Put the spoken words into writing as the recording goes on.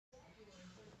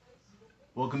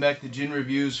Welcome back to Gin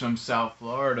Reviews from South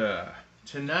Florida.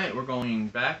 Tonight we're going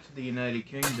back to the United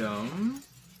Kingdom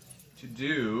to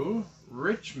do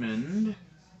Richmond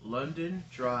London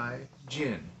Dry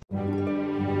Gin.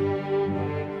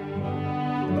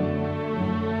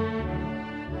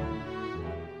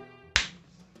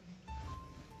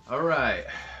 Alright,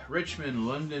 Richmond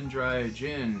London Dry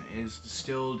Gin is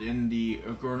distilled in the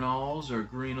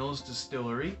Greenells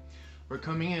distillery. We're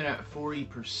coming in at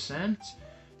 40%.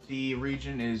 The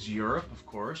region is Europe, of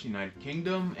course, United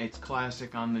Kingdom. It's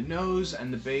classic on the nose,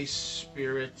 and the base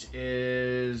spirit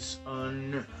is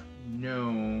unknown.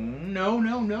 No,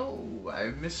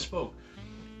 I misspoke.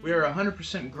 We are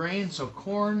 100% grain, so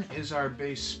corn is our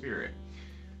base spirit.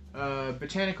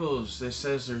 Botanicals, this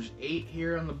says there's 8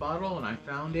 here on the bottle, and I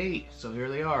found 8, so here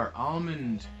they are.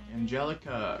 Almond,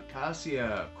 angelica,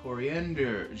 cassia,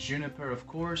 coriander, juniper, of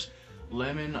course,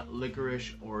 lemon,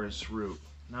 licorice, orris root.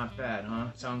 Not bad, huh?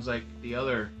 Sounds like the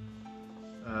other,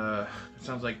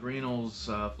 sounds like Greenell's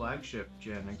flagship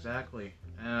gin, exactly.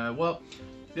 Well,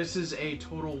 this is a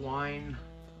Total Wine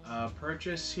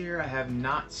purchase here. I have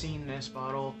not seen this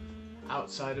bottle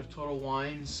outside of Total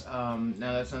Wines.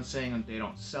 Now that's not saying that they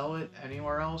don't sell it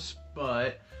anywhere else,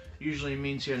 but usually it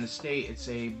means here in the state it's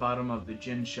a bottom of the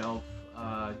gin shelf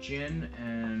gin,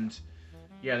 and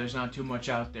yeah, there's not too much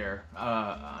out there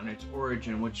on its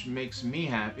origin, which makes me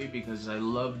happy because I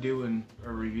love doing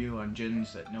a review on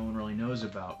gins that no one really knows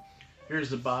about. Here's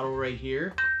the bottle right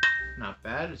here. Not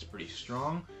bad, it's pretty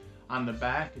strong. On the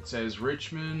back it says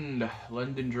Richmond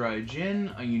London Dry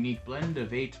Gin, a unique blend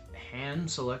of 8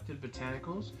 hand-selected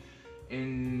botanicals.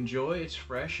 Enjoy its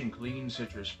fresh and clean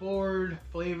citrus forward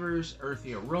flavors,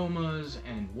 earthy aromas,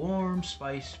 and warm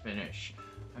spice finish.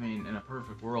 I mean, in a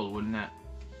perfect world, wouldn't that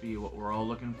be what we're all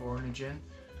looking for in a gin?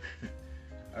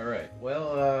 Alright,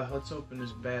 well, let's open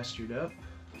this bastard up.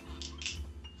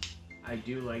 I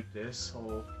do like this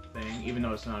whole thing, even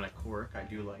though it's not a cork. I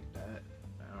do like that.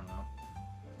 I don't know,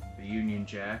 the Union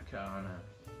Jack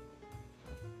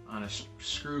on a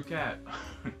screw cap.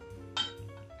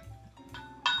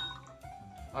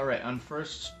 Alright, on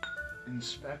first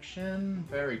inspection,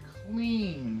 very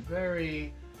clean,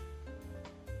 very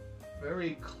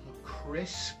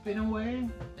crisp in a way,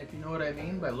 if you know what I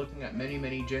mean. By looking at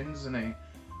many gins in a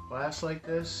glass like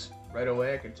this, right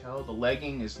away I could tell the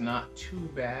legging is not too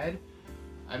bad.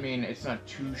 I mean, it's not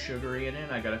too sugary in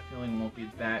it. I got a feeling it won't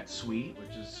be that sweet,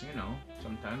 which is, you know,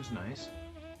 sometimes nice.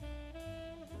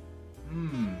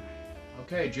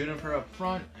 Okay, juniper up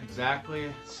front, it's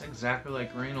exactly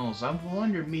like Greenell's. I've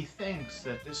wondered, methinks,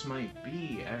 that this might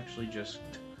be actually just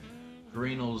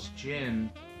Greenell's gin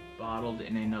bottled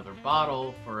in another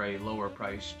bottle for a lower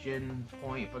price gin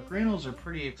point, but Greenell's are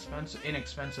pretty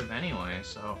inexpensive anyway,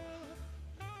 so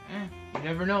you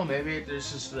never know. Maybe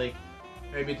this is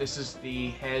the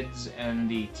heads and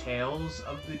the tails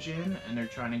of the gin, and they're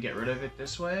trying to get rid of it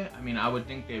this way. I mean, I would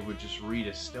think they would just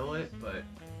redistill it, but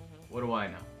what do I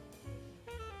know?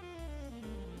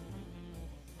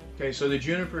 Okay, so the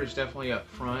juniper is definitely up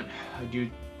front. I do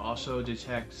also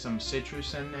detect some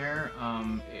citrus in there.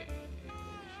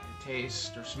 It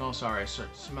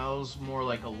smells more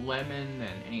like a lemon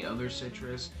than any other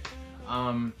citrus.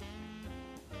 And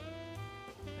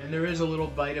there is a little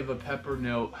bite of a pepper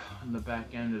note on the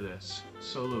back end of this.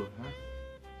 Salute, huh?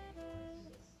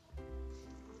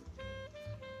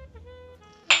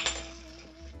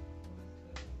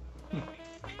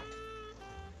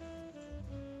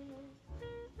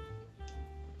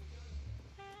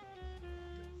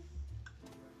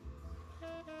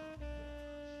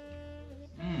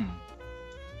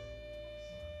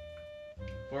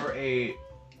 For a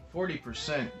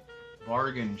 40%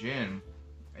 bargain gin,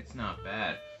 it's not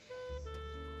bad.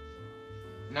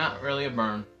 Not really a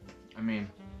burn. I mean,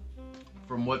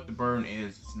 from what the burn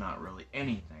is, it's not really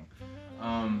anything.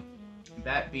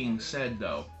 That being said,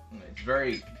 though, it's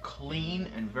very clean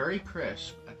and very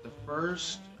crisp. At the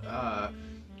first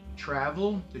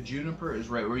travel, the juniper is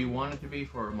right where you want it to be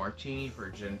for a martini, for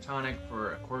a gin tonic,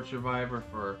 for a court survivor,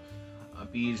 for a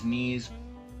bee's knees.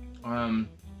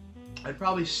 I'd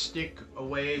probably stick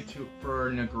away for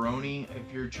a Negroni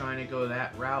if you're trying to go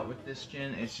that route with this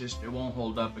gin. It's just, it won't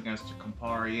hold up against the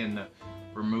Campari and the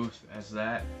vermouth as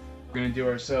that. We're gonna do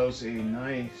ourselves a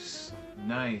nice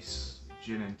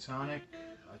gin and tonic.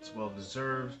 It's well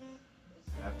deserved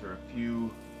after a few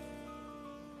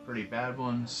pretty bad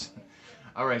ones.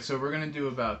 Alright, so we're gonna do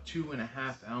about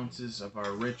 2.5 ounces of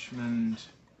our Richmond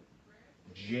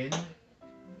gin,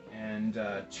 and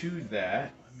to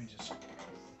that, let me just,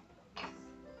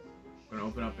 I'm gonna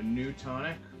open up a new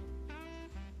tonic.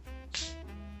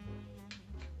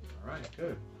 Alright,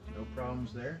 good. No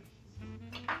problems there.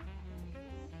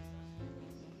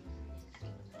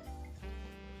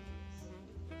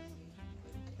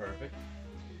 Perfect.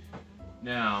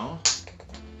 Now,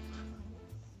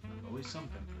 always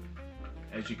something.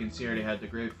 As you can see, I already had the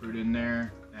grapefruit in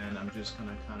there, and I'm just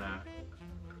gonna kind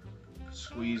of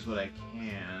squeeze what I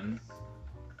can.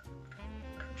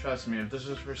 Trust me, if this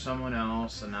was for someone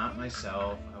else and not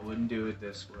myself, I wouldn't do it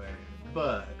this way.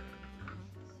 But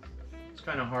it's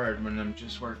kind of hard when I'm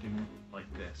just working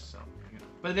like this, so, you know.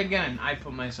 But again, I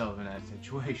put myself in that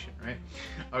situation, right?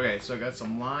 Okay, so I got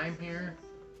some lime here,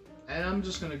 and I'm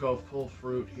just gonna go full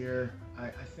fruit here. I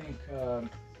think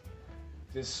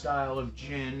this style of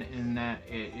gin, in that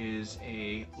it is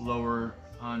a lower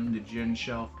on the gin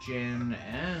shelf gin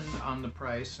and on the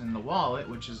price and the wallet,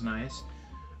 which is nice.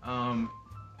 I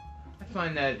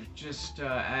find that just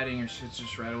adding your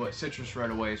citrus right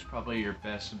away is probably your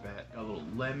best bet. Got a little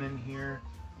lemon here,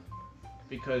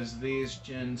 because these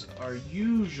gins are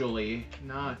usually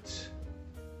not,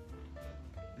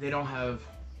 they don't have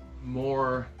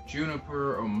more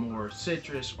juniper or more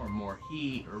citrus or more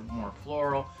heat or more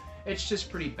floral. It's just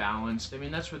pretty balanced. I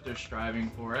mean, that's what they're striving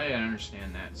for. I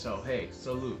understand that. So, hey,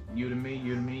 salute. You to me,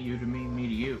 you to me, you to me, me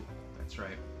to you. That's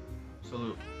right.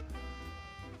 Salute.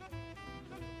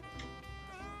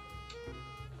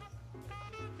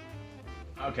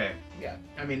 Okay, yeah.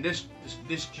 I mean, this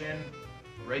gin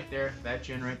right there, that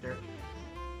gin right there,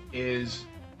 is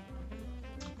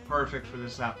perfect for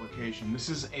this application. This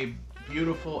is a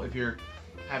beautiful, if you're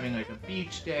having like a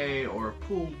beach day or a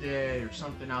pool day or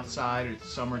something outside, it's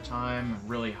summertime,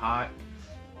 really hot,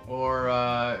 or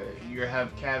you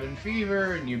have cabin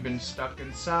fever and you've been stuck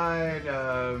inside,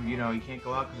 you know, you can't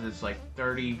go out because it's like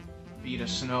 30 feet of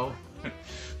snow.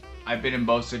 I've been in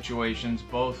both situations,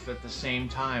 both at the same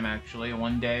time actually.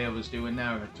 One day I was doing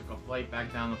that, I took a flight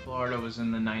back down to Florida, it was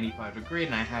in the 95 degree,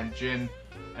 and I had gin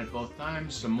at both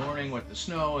times, the morning with the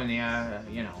snow and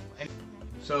the, you know.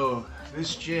 So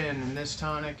this gin and this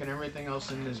tonic and everything else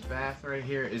in this bath right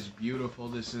here is beautiful.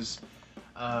 This is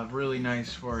really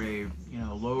nice for a, you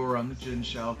know, lower on the gin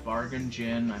shelf, bargain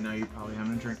gin. I know you're probably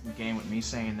having a drinking game with me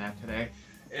saying that today.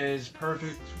 It is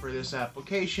perfect for this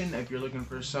application. If you're looking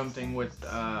for something with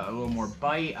a little more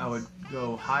bite, I would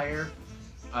go higher.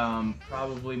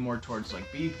 Probably more towards like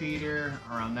Beefeater,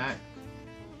 around that.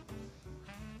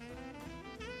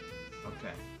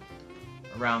 Okay.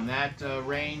 Around that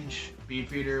range,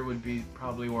 Beefeater would be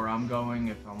probably where I'm going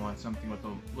if I want something with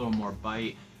a little more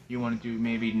bite. You want to do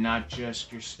maybe not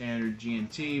just your standard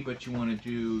G&T, but you want to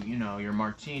do, you know, your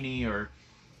martini or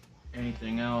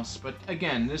anything else. But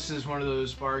again, this is one of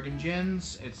those bargain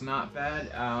gins. It's not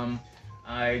bad.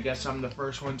 I guess I'm the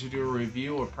first one to do a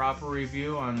review, a proper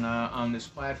review on this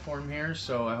platform here,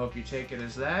 so I hope you take it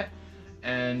as that.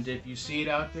 And if you see it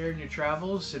out there in your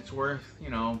travels, it's worth, you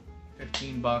know,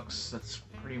 15 bucks. That's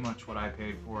pretty much what I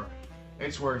paid for.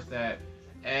 It's worth that.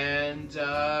 And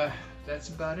that's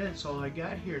about it. That's all I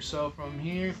got here. So from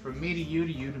here, from me to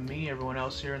you to me, everyone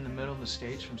else here in the middle of the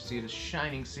stage, from sea to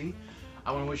shining sea,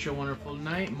 I want to wish you a wonderful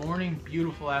night, morning,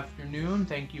 beautiful afternoon.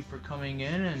 Thank you for coming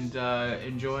in and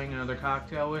enjoying another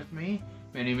cocktail with me.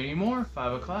 Many, many more.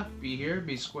 5 o'clock. Be here.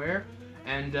 Be square.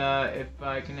 And if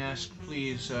I can ask,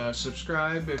 please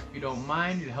subscribe if you don't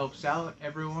mind. It helps out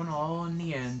everyone all in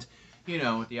the end. You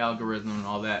know, with the algorithm and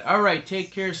all that. Alright,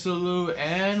 take care, salute.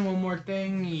 And one more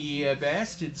thing, yeah,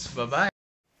 bastards. Bye-bye.